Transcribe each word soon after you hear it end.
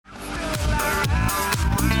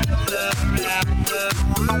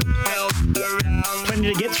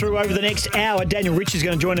Plenty to get through over the next hour. Daniel Rich is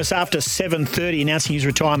going to join us after 7:30, announcing his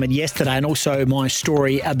retirement yesterday, and also my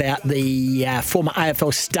story about the former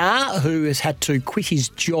AFL star who has had to quit his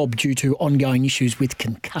job due to ongoing issues with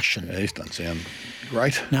concussion. Yeah, this doesn't sound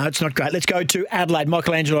great. No, it's not great. Let's go to Adelaide.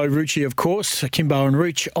 Michelangelo Rucci, of course, Kimbo and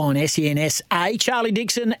Rooch on SENSA. Charlie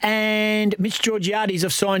Dixon and Mitch Georgiades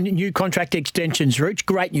have signed new contract extensions. Rooch,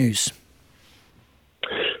 great news.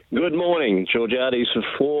 Good morning. Georgiades for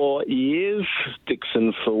 4 years,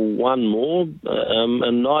 Dixon for one more,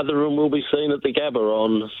 and neither of them will be seen at the Gabba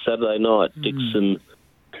on Saturday night. Dixon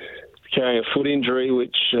carrying a foot injury,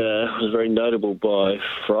 which was very notable by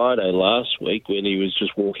Friday last week when he was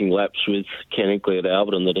just walking laps with Ken Hinkley at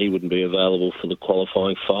Alberton, that he wouldn't be available for the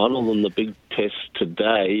qualifying final. And the big test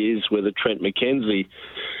today is whether Trent McKenzie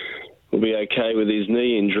will be okay with his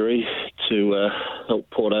knee injury to help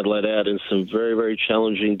Port Adelaide out in some very, very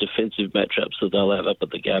challenging defensive matchups that they'll have up at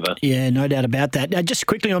the Gabba. Yeah, no doubt about that. Just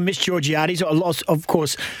quickly on Mitch Georgiades, I lost, of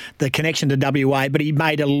course, the connection to WA, but he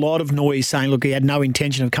made a lot of noise saying, look, he had no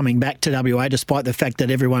intention of coming back to WA, despite the fact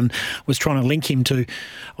that everyone was trying to link him to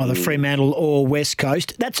either Fremantle or West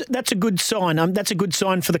Coast. That's a good sign. That's a good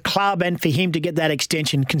sign for the club and for him to get that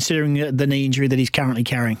extension, considering the knee injury that he's currently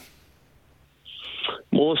carrying.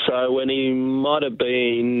 More so when he might have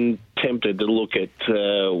been tempted to look at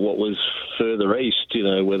what was further east,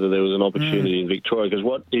 whether there was an opportunity in Victoria, because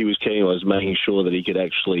what he was keen on was making sure that he could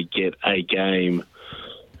actually get a game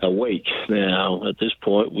a week. Now, at this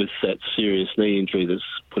point, with that serious knee injury that's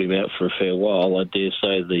put him out for a fair while, I dare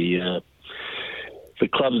say the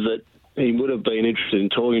clubs that he would have been interested in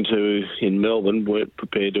talking to in Melbourne weren't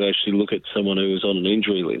prepared to actually look at someone who was on an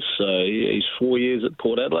injury list. So he's 4 years at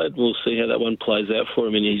Port Adelaide. We'll see how that one plays out for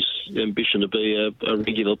him and his ambition to be a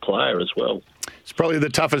regular player as well. It's probably the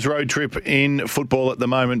toughest road trip in football at the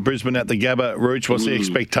moment. Brisbane at the Gabba. Rooch, what's the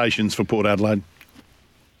expectations for Port Adelaide?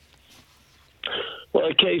 Well,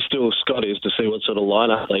 the key still, Scott, is to see what sort of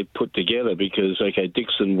lineup they put together because,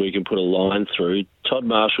 Dixon we can put a line through. Todd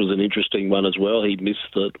Marshall's an interesting one as well. He missed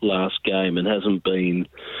the last game and hasn't been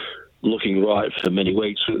looking right for many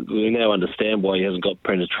weeks. We now understand why he hasn't got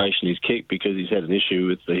penetration in his kick because he's had an issue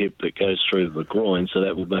with the hip that goes through the groin, so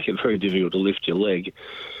that would make it very difficult to lift your leg.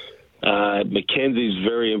 McKenzie's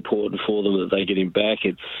very important for them that they get him back.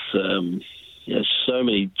 It's so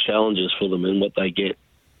many challenges for them in what they get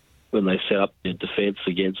when they set up their defence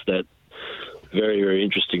against that very, very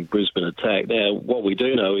interesting Brisbane attack. Now, what we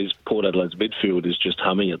do know is Port Adelaide's midfield is just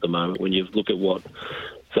humming at the moment. When you look at what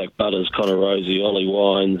Zach Butters, Connor Rosie, Ollie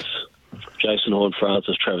Wines, Jason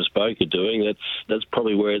Horne-Francis, Travis Boak are doing, that's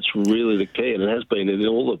probably where it's really the key, and it has been in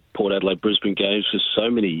all the Port Adelaide-Brisbane games for so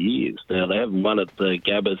many years. Now, they haven't won at the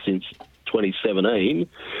Gabba since 2017.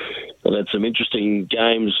 They've had some interesting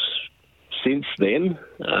games since then.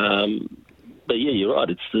 But yeah, you're right.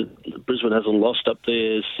 Brisbane hasn't lost up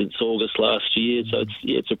there since August last year, so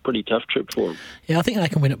it's a pretty tough trip for them. Yeah, I think they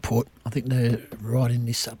can win at Port. I think they're right in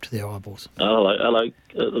this up to their eyeballs. Hello.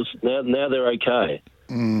 Now they're okay.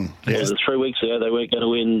 Yes. 3 weeks ago they weren't going to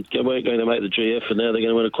win, weren't going to make the GF, and now they're going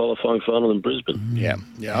to win a qualifying final in Brisbane. Yeah,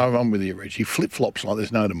 I'm with you, Rich. He flip-flops like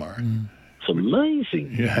there's no tomorrow. It's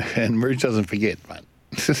amazing. Yeah, and Rich doesn't forget, mate.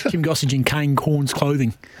 Kim Gossage in Kane Corn's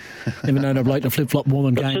clothing. Never known a bloke to flip-flop more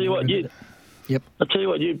than Kane. I'll tell you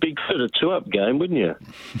what, you'd be good at a two-up game, wouldn't you?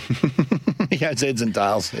 He goes heads and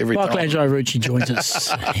tails every time. Michelangelo Rucci joins us.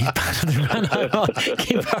 He's part of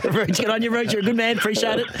the run. Good on you, Rucci. You're a good man.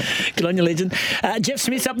 Appreciate it. Good on you, legend. Jeff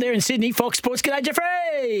Smith's up there in Sydney, Fox Sports. G'day,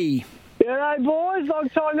 Jeffrey. G'day, boys. Long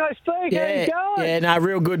time no speak. Yeah, how you going? Yeah, no,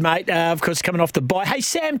 real good, mate. Of course, coming off the bye. Hey,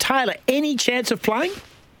 Sam Taylor, any chance of playing?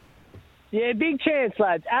 Yeah, big chance,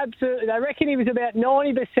 lads. Absolutely. They reckon he was about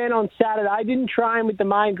 90% on Saturday. Didn't train with the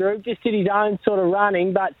main group, just did his own sort of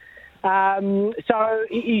running. But so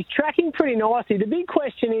he's tracking pretty nicely. The big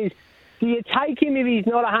question is, do you take him if he's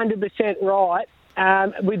not 100% right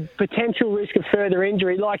with potential risk of further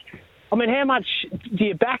injury? How much do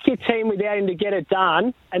you back your team without him to get it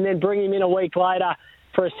done and then bring him in a week later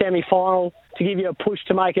for a semi-final to give you a push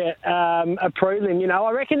to make a prelim?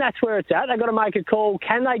 I reckon that's where it's at. They've got to make a call.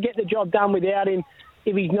 Can they get the job done without him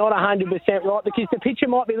if he's not 100% right? Because the picture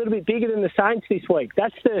might be a little bit bigger than the Saints this week.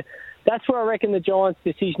 That's that's where I reckon the Giants'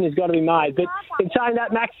 decision has got to be made. But in saying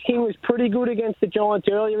that, Max King was pretty good against the Giants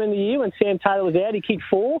earlier in the year when Sam Taylor was out. He kicked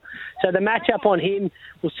 4. So the matchup on him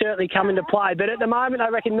will certainly come into play. But at the moment, I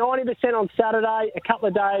reckon 90% on Saturday. A couple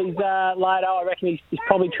of days later, I reckon he's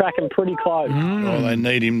probably tracking pretty close. Well, they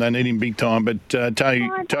need him. They need him big time. But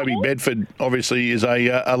Toby Bedford obviously is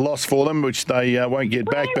a loss for them, which they won't get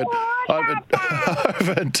back. But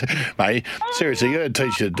mate, seriously, you got to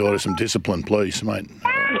teach your daughter some discipline, please, mate.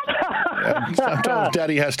 Sometimes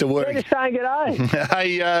Daddy has to work. Just saying g'day.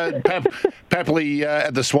 Hey, Papley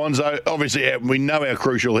at the Swans, though, obviously we know how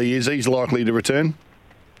crucial he is. He's likely to return.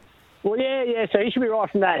 Well, yeah, so he should be right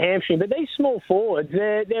from that hamstring. But these small forwards,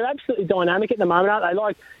 they're absolutely dynamic at the moment, aren't they?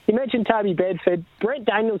 Like, you mentioned Toby Bedford. Brett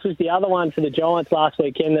Daniels was the other one for the Giants last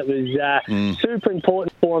weekend that was super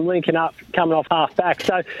important for him, linking up, coming off half-back.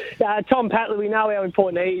 So Tom Papley, we know how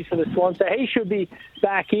important he is for the Swans, so he should be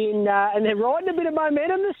back in. And they're riding a bit of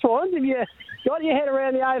momentum, the Swans. If you got your head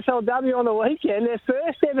around the AFLW on the weekend, their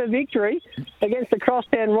first ever victory against the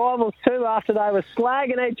crosstown rivals too, after they were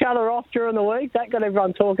slagging each other off during the week. That got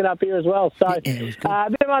everyone talking up here as well. So a bit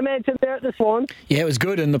of momentum there at the Swans. Yeah, it was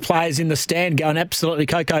good, and the players in the stand going absolutely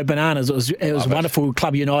cocoa bananas. It was wonderful,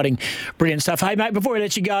 club uniting, brilliant stuff. Hey mate, before we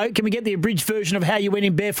let you go, can we get the abridged version of how you went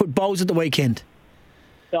in barefoot bowls at the weekend?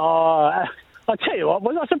 I'll tell you what,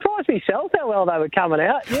 was I surprised myself how well they were coming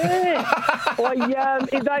out? Yeah.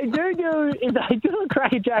 If they do a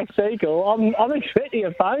crackerjack sequel, I'm expecting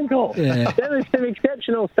a phone call. Yeah. There was some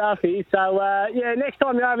exceptional stuff here. So, next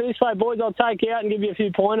time you're over this way, boys, I'll take you out and give you a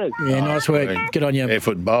few pointers. Yeah, nice work. Good on you.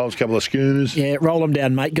 Barefoot bowls, couple of schooners. Yeah, roll them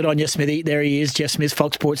down, mate. Good on you, Smithy. There he is, Jeff Smith,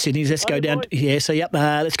 Fox Sports Sydney. Let's go down.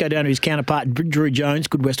 Let's go down to his counterpart, Drew Jones,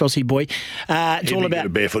 good West Aussie boy. It's all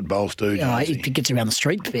about barefoot bowls too. He gets around the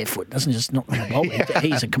street barefoot, doesn't just not.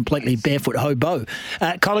 He's a completely barefoot hobo.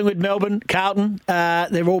 Collingwood, Melbourne, Carlton,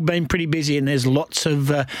 they've all been pretty busy, and there's lots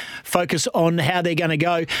of focus on how they're going to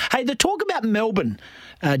go. Hey, the talk about Melbourne,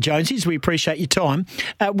 Jonesies, we appreciate your time.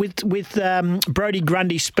 With Brodie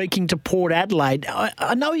Grundy speaking to Port Adelaide,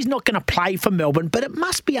 I know he's not going to play for Melbourne, but it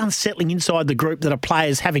must be unsettling inside the group that a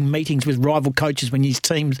player's having meetings with rival coaches when his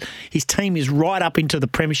team is right up into the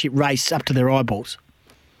premiership race, up to their eyeballs.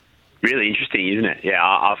 Really interesting, isn't it? Yeah,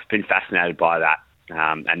 I've been fascinated by that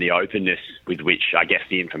and the openness with which, I guess,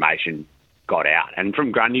 the information got out. And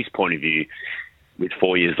from Grundy's point of view, with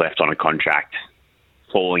 4 years left on a contract,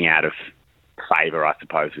 falling out of favour, I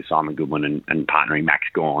suppose, with Simon Goodwin and partnering Max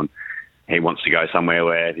Gawn, he wants to go somewhere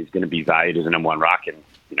where he's going to be valued as a number one ruck,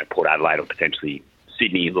 and Port Adelaide or potentially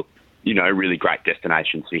Sydney look, really great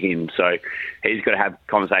destinations for him. So he's got to have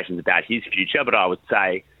conversations about his future. But I would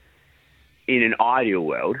say, in an ideal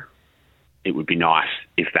world, it would be nice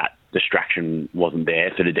if that distraction wasn't there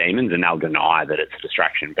for the Demons, and they'll deny that it's a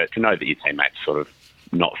distraction. But to know that your teammate's sort of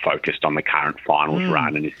not focused on the current finals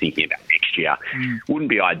run and is thinking about next year wouldn't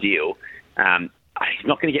be ideal. He's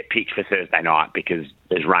not going to get picked for Thursday night because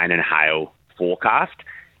there's rain and hail forecast,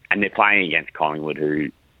 and they're playing against Collingwood, who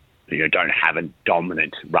don't have a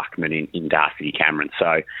dominant ruckman in Darcy Cameron.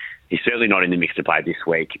 So he's certainly not in the mix to play this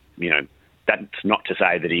week. That's not to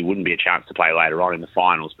say that he wouldn't be a chance to play later on in the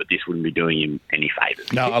finals, but this wouldn't be doing him any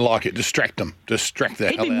favours. No, I like it. Distract them. Distract the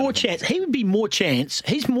hell out of them. He would be more chance.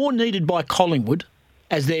 He's more needed by Collingwood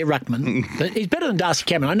as their ruckman. He's better than Darcy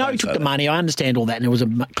Cameron. I know he took the money. I understand all that, and it was a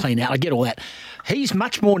clean out. I get all that. He's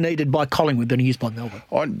much more needed by Collingwood than he is by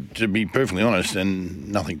Melbourne. To be perfectly honest, and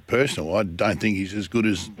nothing personal, I don't think he's as good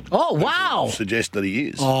as suggest that he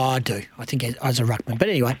is. Oh, I do. I think as a ruckman. But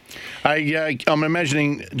anyway. Hey, I'm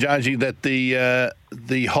imagining, Jonesy, that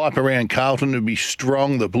the hype around Carlton will be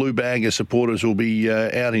strong. The Blue Bagger supporters will be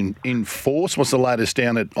out in force. What's the latest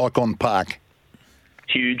down at Icon Park?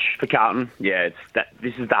 Huge for Carlton. Yeah,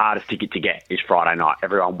 this is the hardest ticket to get, is Friday night.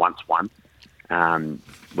 Everyone wants one.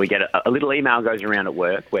 We get a little email goes around at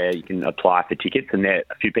work where you can apply for tickets, and a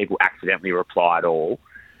few people accidentally replied all.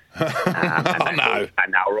 And they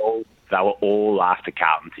were all after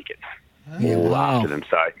Carlton tickets. All after them.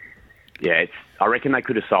 So, yeah, I reckon they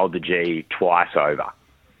could have sold the G twice over,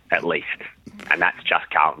 at least. And that's just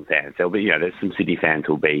Carlton fans. There'll be, there's some City fans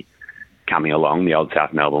who'll be coming along, the old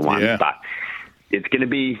South Melbourne one. Yeah. But it's going to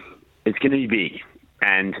be big.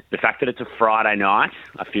 And the fact that it's a Friday night,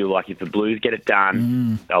 I feel like if the Blues get it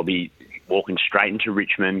done, they'll be walking straight into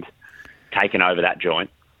Richmond, taking over that joint.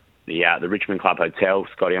 The Richmond Club Hotel,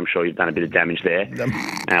 Scotty, I'm sure you've done a bit of damage there.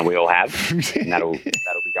 We all have. And that'll be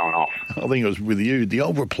going off. I think it was with you. The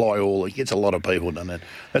old reply all, it gets a lot of people, doesn't it?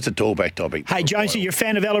 That's a talkback topic. Hey, Jonesy, you're a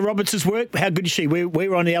fan of Ella Roberts' work? How good is she? We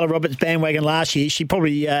were on the Ella Roberts bandwagon last year. She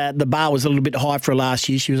probably, the bar was a little bit high for her last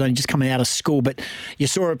year. She was only just coming out of school, but you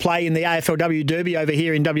saw her play in the AFLW Derby over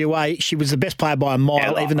here in WA. She was the best player by a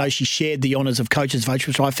mile, even though she shared the honours of coach's votes,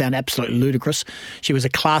 which I found absolutely ludicrous. She was a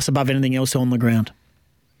class above anything else on the ground.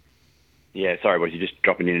 Yeah, sorry, was you just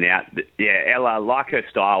dropping in and out? Yeah, Ella, like her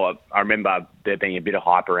style, I remember there being a bit of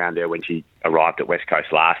hype around her when she arrived at West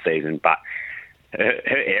Coast last season, but her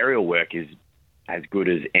aerial work is as good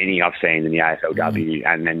as any I've seen in the AFLW,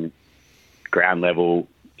 and then ground level,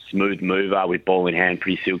 smooth mover with ball in hand,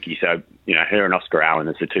 pretty silky. So, her and Oscar Allen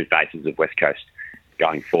as the two faces of West Coast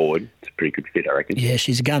going forward. It's a pretty good fit, I reckon. Yeah,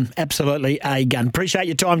 she's a gun. Absolutely a gun. Appreciate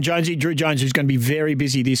your time, Jonesy. Drew Jones, who's going to be very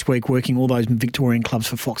busy this week working all those Victorian clubs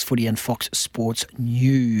for Fox Footy and Fox Sports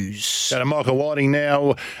News. So to Michael Whiting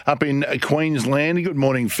now up in Queensland. Good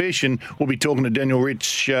morning, Fish, and we'll be talking to Daniel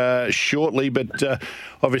Rich shortly, but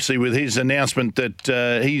obviously with his announcement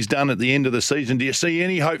that he's done at the end of the season, do you see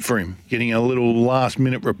any hope for him getting a little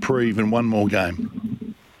last-minute reprieve in one more game?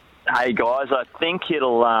 Hey guys, I think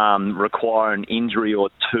it'll require an injury or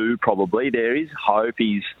two probably. There is hope.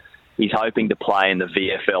 He's hoping to play in the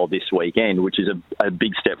VFL this weekend, which is a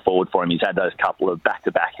big step forward for him. He's had those couple of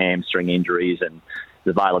back-to-back hamstring injuries and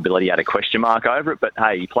the availability had a question mark over it. But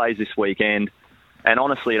hey, he plays this weekend. And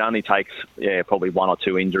honestly, it only takes probably one or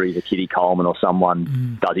two injuries. A Kitty Coleman or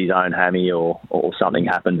someone does his own hammy or something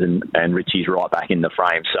happens and Richie's right back in the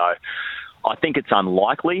frame. So I think it's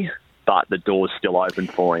unlikely, but the door's still open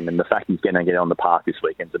for him, and the fact he's going to get on the park this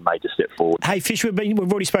weekend is a major step forward. Hey, Fish, we've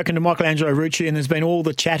already spoken to Michelangelo Rucci, and there's been all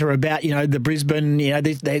the chatter about, the Brisbane, they're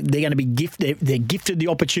going to be gifted the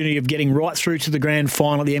opportunity of getting right through to the grand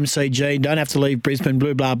final of the MCG, don't have to leave Brisbane,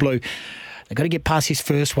 blue, blah, blue. They've got to get past his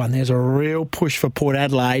first one. There's a real push for Port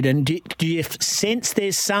Adelaide. And do you sense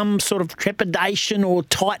there's some sort of trepidation or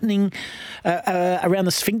tightening around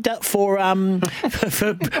the sphincter for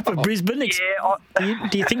Brisbane?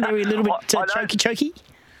 Do you think they're a little bit choky?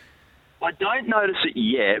 I don't notice it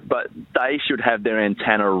yet, but they should have their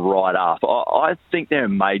antenna right up. I think they're a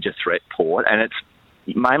major threat, Port, and it's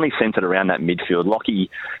mainly centred around that midfield. Lachie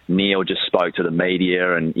Neale just spoke to the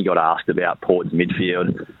media and he got asked about Port's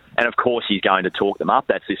midfield. And, of course, he's going to talk them up.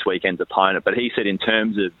 That's this weekend's opponent. But he said in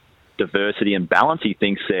terms of diversity and balance, he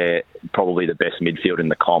thinks they're probably the best midfield in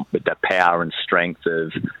the comp with the power and strength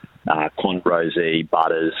of Clint Rosey,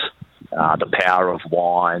 Butters, the power of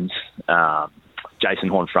Wines, Jason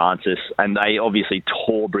Horne-Francis. And they obviously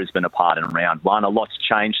tore Brisbane apart in round one. A lot's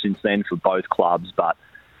changed since then for both clubs, but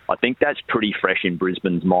I think that's pretty fresh in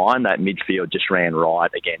Brisbane's mind. That midfield just ran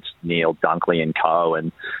right against Neil, Dunkley and co.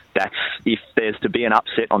 And that's, if there's to be an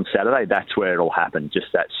upset on Saturday, that's where it'll happen. Just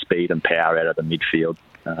that speed and power out of the midfield.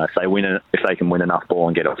 If they can win enough ball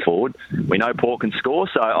and get it forward. We know Port can score,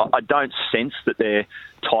 so I don't sense that they're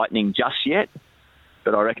tightening just yet.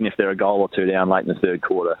 But I reckon if they're a goal or two down late in the third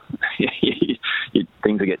quarter,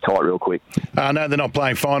 things will get tight real quick. No, they're not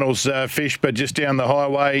playing finals, Fish, but just down the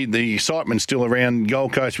highway, the excitement's still around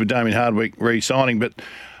Gold Coast with Damien Hardwick re-signing. But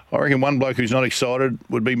I reckon one bloke who's not excited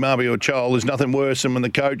would be Mabior Chol. There's nothing worse than when the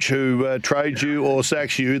coach who trades you or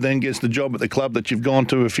sacks you then gets the job at the club that you've gone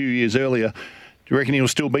to a few years earlier. Do you reckon he'll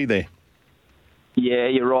still be there? Yeah,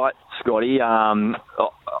 you're right, Scotty.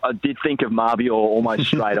 I did think of Mabior almost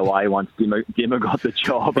straight away once Dimmer got the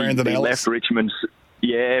job. Brandon he Ellis. Left Richmond.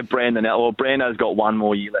 Yeah, Brandon Ellis. Well, Brando's got one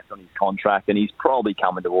more year left on his contract, and he's probably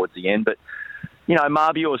coming towards the end. But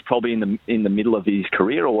Mabior is probably in the middle of his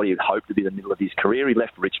career, or what he'd hoped to be the middle of his career. He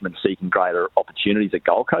left Richmond seeking greater opportunities at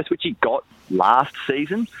Gold Coast, which he got last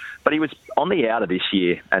season. But he was on the outer this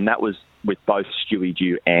year, and that was with both Stewie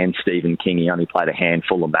Dew and Stephen King. He only played a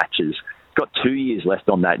handful of matches. Got 2 years left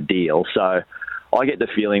on that deal, so I get the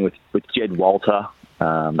feeling with Jed Walter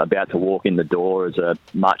about to walk in the door as a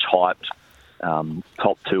much hyped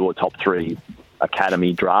top 2 or top 3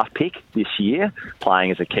 academy draft pick this year,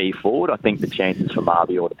 playing as a key forward. I think the chances for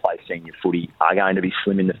Mabior to play senior footy are going to be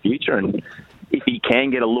slim in the future, and if he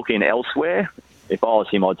can get a look in elsewhere, if I was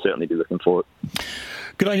him, I'd certainly be looking for it.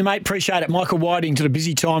 Good on you, mate. Appreciate it. Michael Whiting to the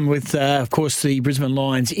busy time with, of course, the Brisbane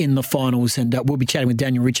Lions in the finals. And we'll be chatting with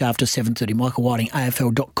Daniel Rich after 7:30. Michael Whiting,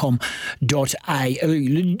 afl.com.au.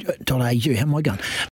 How am I going?